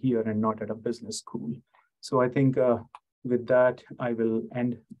lecturing here and not at a business school. So I think with that, I will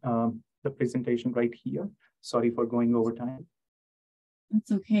end the presentation right here. Sorry for going over time.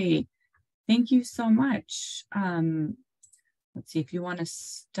 That's okay. Thank you so much. Let's see if you want to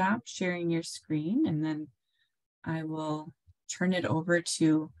stop sharing your screen, and then I will turn it over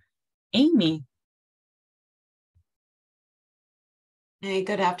to Amy. Hey,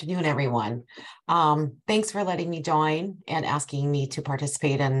 good afternoon, everyone. Thanks for letting me join and asking me to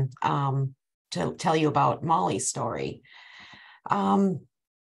participate and to tell you about Molly's story.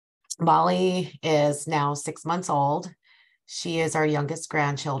 Molly is now 6 months old. She is our youngest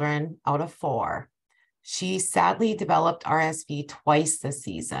grandchildren out of 4. She sadly developed RSV twice this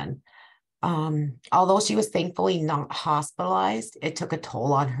season. Although she was thankfully not hospitalized, it took a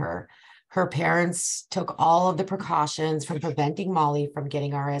toll on her. Her parents took all of the precautions from preventing Molly from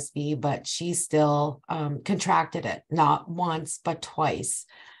getting RSV, but she still contracted it, not once, but twice.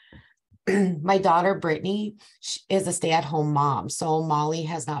 My daughter, Brittany, is a stay-at-home mom. So Molly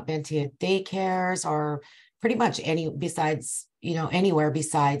has not been to daycares or pretty much anywhere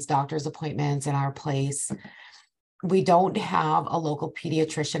besides doctor's appointments in our place. We don't have a local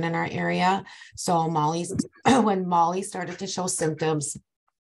pediatrician in our area. So when Molly started to show symptoms,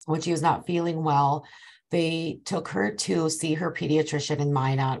 when she was not feeling well, they took her to see her pediatrician in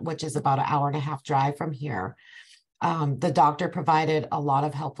Minot, which is about an 1.5-hour drive from here. The doctor provided a lot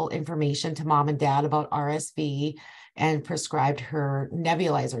of helpful information to mom and dad about RSV and prescribed her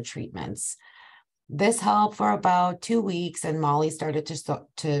nebulizer treatments. This helped for about 2 weeks, and Molly started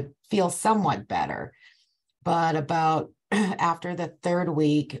to feel somewhat better. But about after the 3rd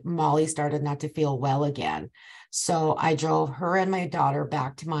week, Molly started not to feel well again. So I drove her and my daughter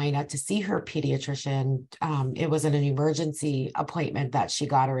back to Minot to see her pediatrician. It was an emergency appointment that she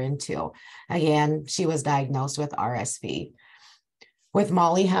got her into. Again, she was diagnosed with RSV. With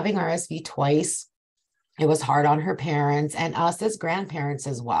Molly having RSV twice, it was hard on her parents and us as grandparents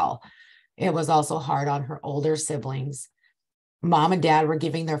as well. It was also hard on her older siblings. Mom and dad were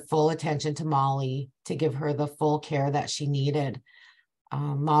giving their full attention to Molly to give her the full care that she needed.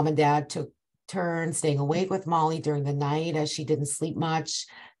 Mom and dad took turns staying awake with Molly during the night as she didn't sleep much.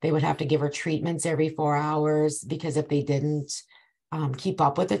 They would have to give her treatments every 4 hours because if they didn't keep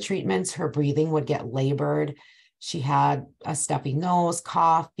up with the treatments, her breathing would get labored. She had a stuffy nose,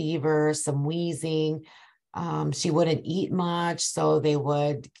 cough, fever, some wheezing. She wouldn't eat much, so they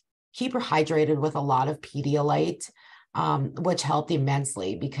would keep her hydrated with a lot of Pedialyte, which helped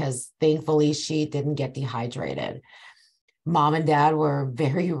immensely because thankfully she didn't get dehydrated. Mom and dad were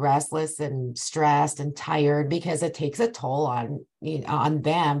very restless and stressed and tired because it takes a toll on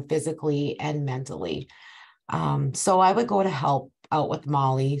them physically and mentally. So I would go to help out with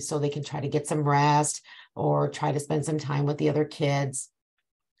Molly so they can try to get some rest or try to spend some time with the other kids.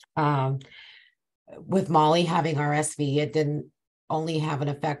 With Molly having RSV, it didn't only have an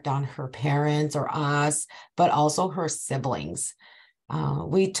effect on her parents or us, but also her siblings.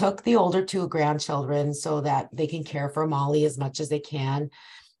 We took the older 2 grandchildren so that they can care for Molly as much as they can.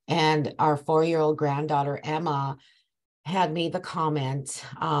 And our 4-year-old granddaughter, Emma, had made the comment.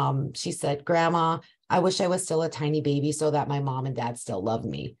 She said, "Grandma, I wish I was still a tiny baby so that my mom and dad still love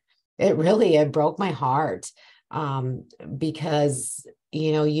me." It broke my heart because,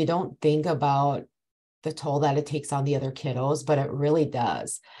 you don't think about the toll that it takes on the other kiddos, but it really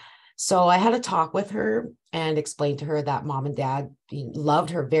does. So I had a talk with her and explained to her that mom and dad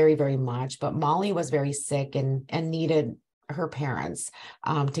loved her very, very much, but Molly was very sick and needed her parents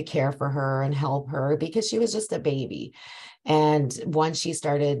to care for her and help her because she was just a baby. And once she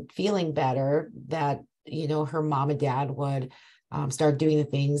started feeling better, that, her mom and dad would start doing the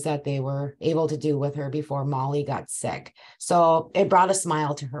things that they were able to do with her before Molly got sick. So it brought a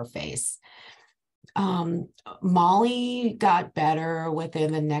smile to her face. Molly got better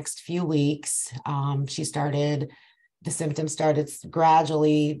within the next few weeks. The symptoms started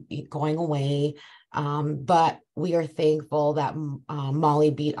gradually going away. But we are thankful that Molly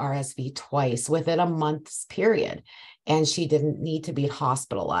beat RSV twice within a month's period, and she didn't need to be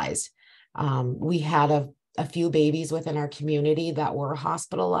hospitalized. We had a few babies within our community that were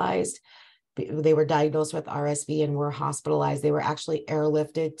hospitalized. They were diagnosed with RSV and were hospitalized. They were actually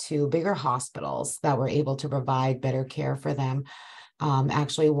airlifted to bigger hospitals that were able to provide better care for them.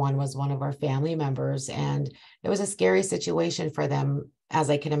 Actually, one was one of our family members, and it was a scary situation for them, as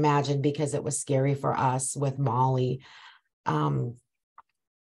I can imagine, because it was scary for us with Molly. I'm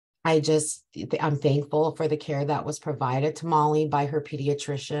thankful for the care that was provided to Molly by her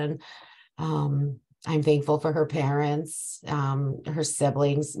pediatrician. I'm thankful for her parents, her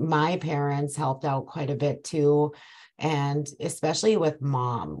siblings. My parents helped out quite a bit too. And especially with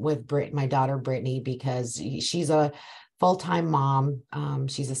mom, with my daughter, Brittany, because she's a full-time mom.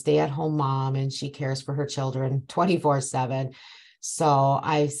 She's a stay-at-home mom and she cares for her children 24/7. So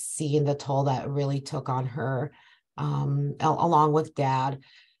I've seen the toll that really took on her, along with dad.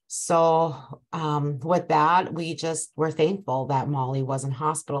 So with that, we're thankful that Molly wasn't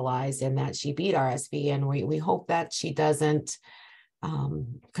hospitalized and that she beat RSV. And we hope that she doesn't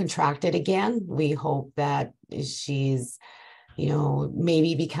contract it again. We hope that she's,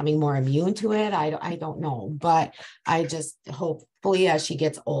 maybe becoming more immune to it. I don't know, but I just hopefully as she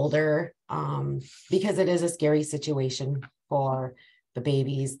gets older, because it is a scary situation for the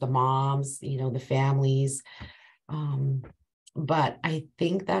babies, the moms, the families. But I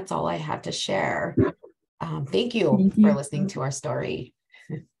think that's all I had to share. Thank you for listening to our story.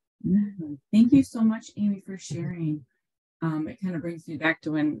 Thank you so much, Amy, for sharing. It kind of brings me back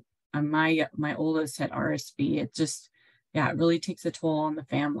to when my oldest had RSV. It just, it really takes a toll on the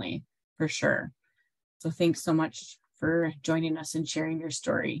family for sure. So thanks so much for joining us and sharing your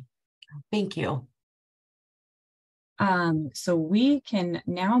story. Thank you. So we can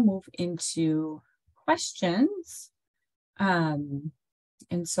now move into questions. And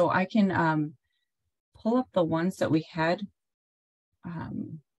so I can pull up the ones that we had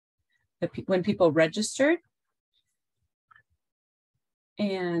when people registered.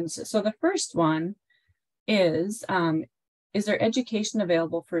 And so the first one is there education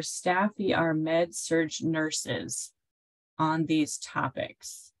available for staff ER med-surg nurses on these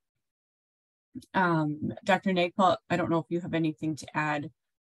topics? Dr. Nagpal, I don't know if you have anything to add.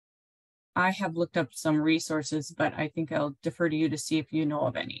 I have looked up some resources, but I think I'll defer to you to see if you know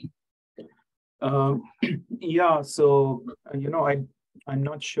of any. Yeah, so, I'm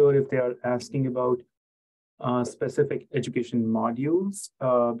not sure if they are asking about specific education modules,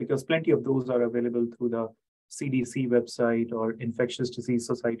 because plenty of those are available through the CDC website or Infectious Disease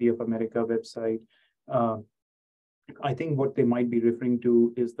Society of America website. I think what they might be referring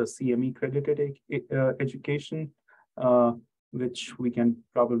to is the CME credited education, which we can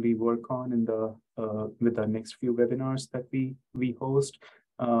probably work on in the with the next few webinars that we host.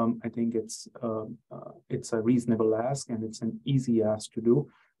 I think it's a reasonable ask and it's an easy ask to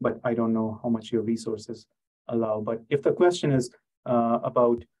do, but I don't know how much your resources allow. But if the question is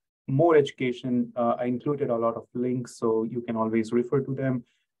about more education, I included a lot of links, so you can always refer to them.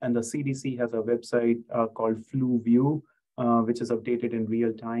 And the CDC has a website called FluView, which is updated in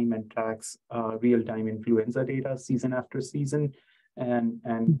real time and tracks real-time influenza data season after season. And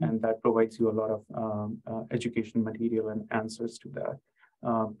that provides you a lot of education material and answers to that.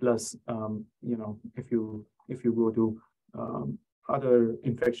 Plus, if you go to other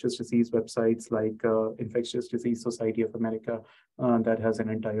infectious disease websites like Infectious Disease Society of America, that has an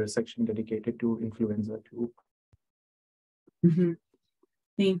entire section dedicated to influenza too. Mm-hmm.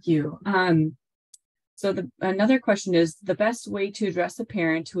 Thank you. So another question is the best way to address a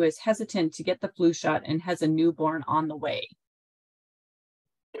parent who is hesitant to get the flu shot and has a newborn on the way?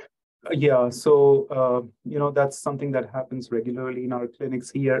 Yeah, so, that's something that happens regularly in our clinics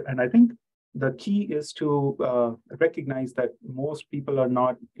here. And I think the key is to recognize that most people are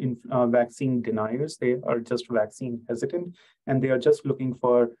not vaccine deniers. They are just vaccine hesitant, and they are just looking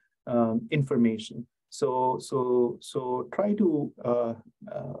for information. So try to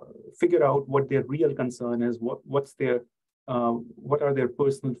figure out what their real concern is, what are their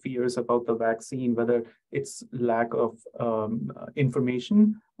personal fears about the vaccine, whether it's lack of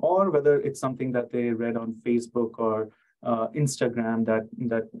information or whether it's something that they read on Facebook or Instagram, that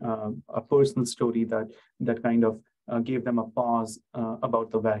a personal story that kind of gave them a pause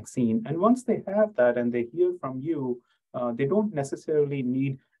about the vaccine. And once they have that and they hear from you, they don't necessarily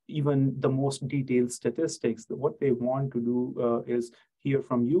need even the most detailed statistics. What they want to do is hear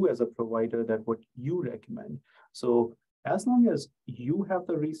from you as a provider that what you recommend. So as long as you have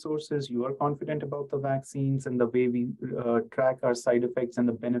the resources, you are confident about the vaccines and the way we track our side effects and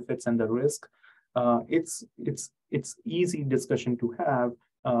the benefits and the risk, it's easy discussion to have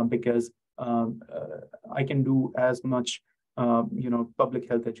because I can do as much public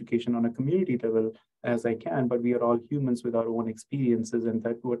health education on a community level as I can, but we are all humans with our own experiences, and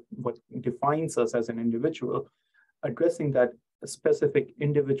that what defines us as an individual. Addressing that specific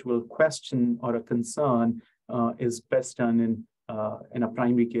individual question or a concern is best done in a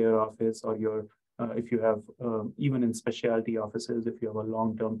primary care office, or if you have even in specialty offices, if you have a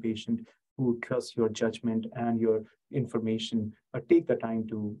long-term patient who trusts your judgment and your information, take the time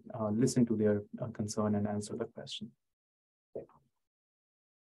to listen to their concern and answer the question.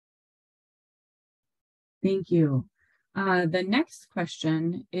 Thank you. The next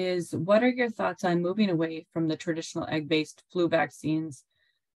question is, what are your thoughts on moving away from the traditional egg-based flu vaccines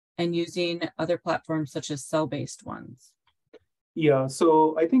and using other platforms such as cell-based ones? Yeah,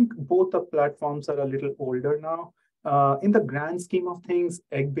 so I think both the platforms are a little older now. In the grand scheme of things,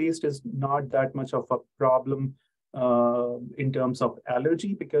 egg-based is not that much of a problem in terms of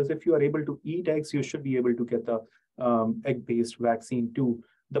allergy, because if you are able to eat eggs, you should be able to get the egg-based vaccine too.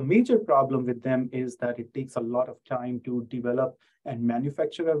 The major problem with them is that it takes a lot of time to develop and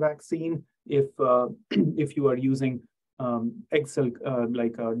manufacture a vaccine if if you are using egg cell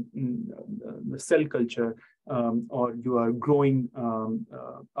cell culture, or you are growing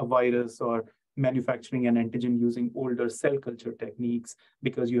a virus or manufacturing an antigen using older cell culture techniques,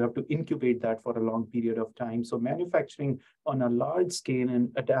 because you have to incubate that for a long period of time. So manufacturing on a large scale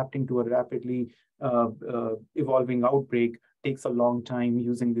and adapting to a rapidly evolving outbreak takes a long time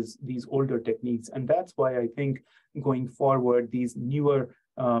using these older techniques. And that's why I think going forward, these newer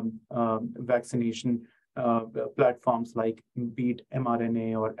vaccination platforms like be it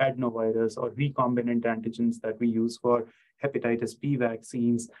mRNA or adenovirus or recombinant antigens that we use for hepatitis B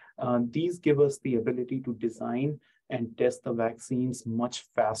vaccines, these give us the ability to design and test the vaccines much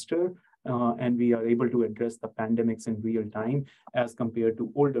faster, and we are able to address the pandemics in real time as compared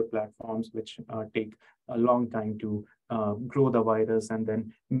to older platforms, which take a long time to grow the virus and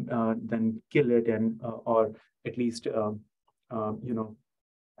then kill it, and or at least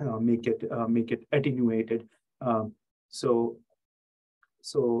make it attenuated. So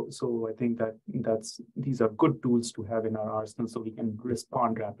I think these are good tools to have in our arsenal, so we can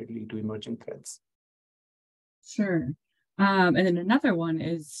respond rapidly to emerging threats. Sure. And then another one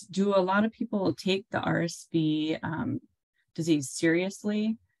is, do a lot of people take the RSV disease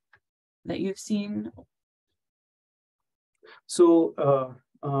seriously that you've seen? So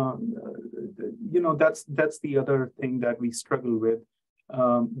that's the other thing that we struggle with,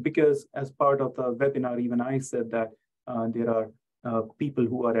 because as part of the webinar, even I said that there are people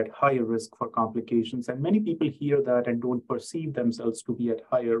who are at higher risk for complications, and many people hear that and don't perceive themselves to be at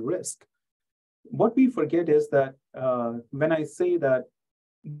higher risk. What we forget is that when I say that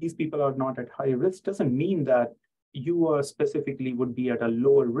these people are not at high risk, doesn't mean that you are specifically would be at a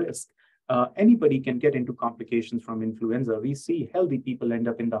lower risk. Anybody can get into complications from influenza. We see healthy people end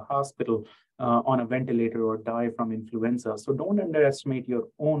up in the hospital on a ventilator or die from influenza. So don't underestimate your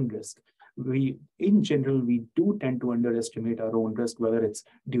own risk. In general, we do tend to underestimate our own risk, whether it's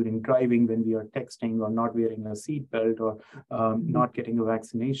during driving, when we are texting, or not wearing a seatbelt, or not getting a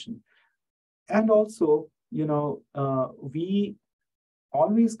vaccination. And also, we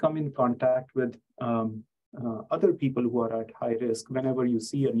always come in contact with other people who are at high risk. Whenever you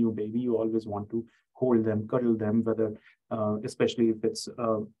see a new baby, you always want to hold them, cuddle them, whether, especially if it's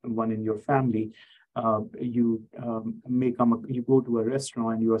one in your family. You go to a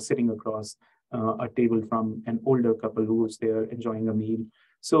restaurant and you are sitting across a table from an older couple who is there enjoying a meal.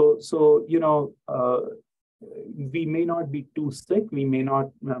 So we may not be too sick. We may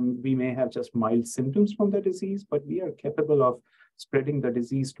have just mild symptoms from the disease, but we are capable of spreading the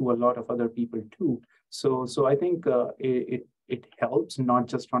disease to a lot of other people too. So I think it helps not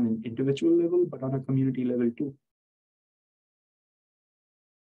just on an individual level, but on a community level too.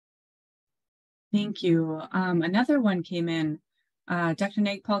 Thank you. Another one came in. Dr.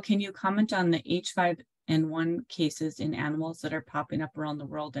 Nagpal, can you comment on the H5N1 cases in animals that are popping up around the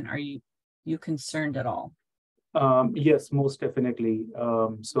world, and are you concerned at all? Yes, most definitely.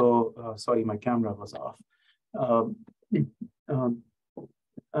 Sorry, my camera was off.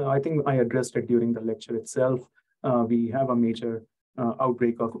 I think I addressed it during the lecture itself. We have a major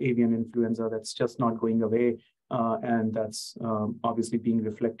outbreak of avian influenza that's just not going away. And that's obviously being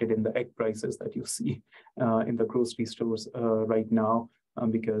reflected in the egg prices that you see in the grocery stores right now,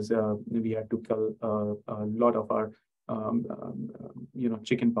 because we had to kill a lot of our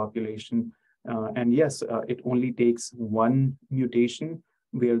chicken population. And yes, it only takes one mutation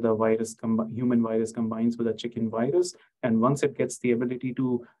where the human virus combines with a chicken virus. And once it gets the ability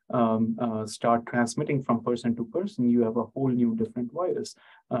to start transmitting from person to person, you have a whole new different virus.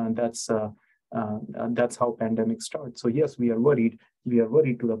 That's how pandemics start. So yes, we are worried. We are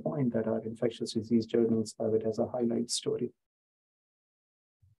worried to the point that our infectious disease journals have it as a highlight story.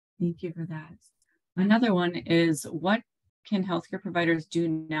 Thank you for that. Another one is, what can healthcare providers do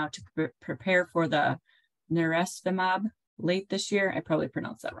now to prepare for the Neresvimab late this year? I probably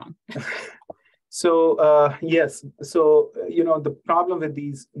pronounced that wrong. So yes, so the problem with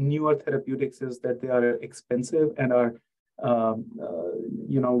these newer therapeutics is that they are expensive and are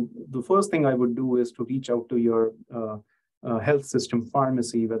the first thing I would do is to reach out to your health system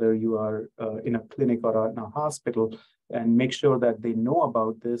pharmacy, whether you are in a clinic or in a hospital, and make sure that they know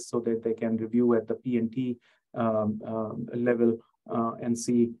about this so that they can review at the P&T level and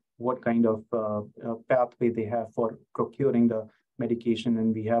see what kind of pathway they have for procuring the medication,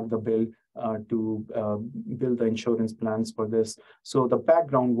 and we have the bill to build the insurance plans for this. So the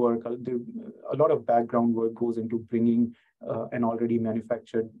background work, a lot of background work goes into bringing an already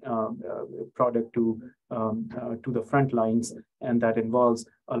manufactured product to the front lines, and that involves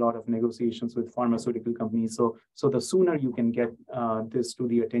a lot of negotiations with pharmaceutical companies. So the sooner you can get this to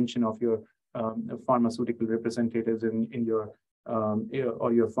the attention of your pharmaceutical representatives in your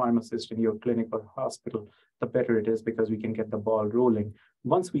or your pharmacist in your clinic or hospital, the better it is, because we can get the ball rolling.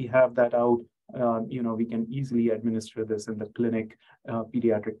 Once we have that out, we can easily administer this in the clinic,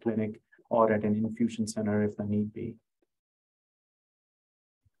 pediatric clinic, or at an infusion center if the need be.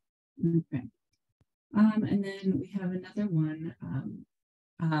 Okay. And then we have another one.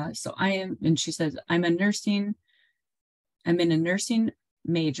 So I am, and she says, I'm in a nursing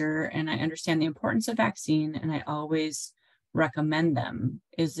major, and I understand the importance of vaccine, and I always recommend them.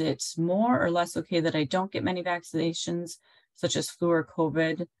 Is it more or less okay that I don't get many vaccinations, such as flu or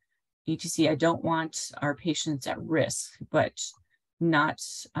COVID, etc.? I don't want our patients at risk, but not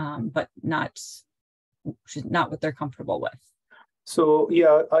what they're comfortable with. So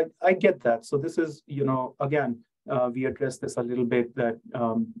yeah, I get that. So this is, again, we addressed this a little bit, that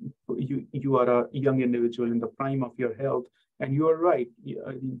you are a young individual in the prime of your health, and you are right.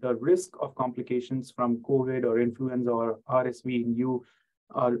 The risk of complications from COVID or influenza or RSV in you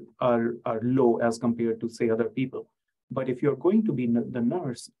are low as compared to, say, other people. But if you're going to be the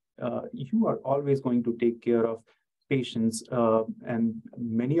nurse, you are always going to take care of patients, and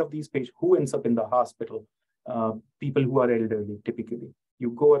many of these patients who ends up in the hospital, people who are elderly. Typically, you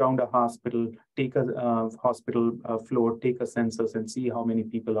go around a hospital, take a hospital floor, take a census, and see how many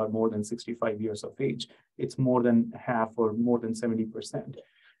people are more than 65 years of age. It's more than half, or more than 70%.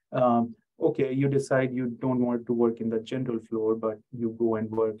 Okay, you decide you don't want to work in the general floor, but you go and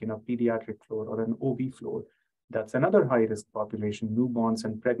work in a pediatric floor or an OB floor. That's another high-risk population, newborns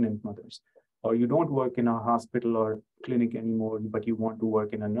and pregnant mothers. Or you don't work in a hospital or clinic anymore, but you want to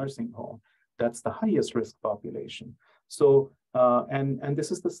work in a nursing home. That's the highest risk population. So, and this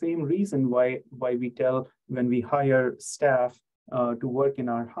is the same reason why we tell, when we hire staff to work in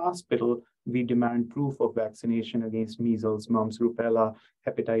our hospital, we demand proof of vaccination against measles, mumps, rubella,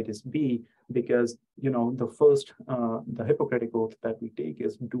 hepatitis B, because, the first, the Hippocratic oath that we take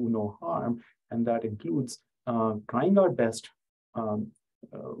is do no harm. And that includes trying our best,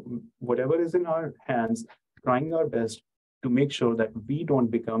 whatever is in our hands, trying our best to make sure that we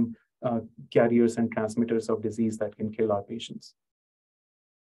don't become carriers and transmitters of disease that can kill our patients.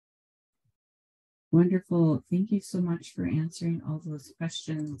 Wonderful. Thank you so much for answering all those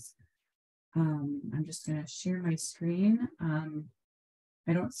questions. I'm just going to share my screen.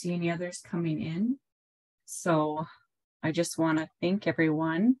 I don't see any others coming in. So I just want to thank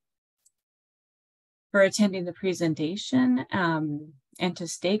everyone for attending the presentation, and to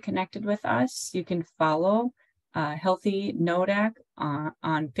stay connected with us. You can follow Healthy NODAC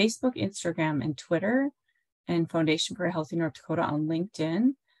on Facebook, Instagram, and Twitter, and Foundation for a Healthy North Dakota on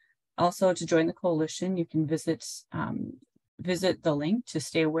LinkedIn. Also, to join the coalition, you can visit the link to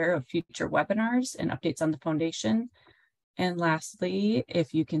stay aware of future webinars and updates on the foundation. And lastly,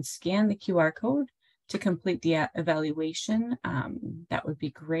 if you can scan the QR code to complete the evaluation, that would be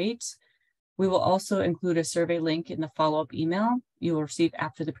great. We will also include a survey link in the follow-up email you will receive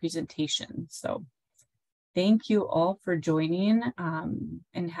after the presentation. So thank you all for joining,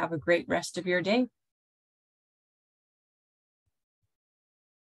 and have a great rest of your day.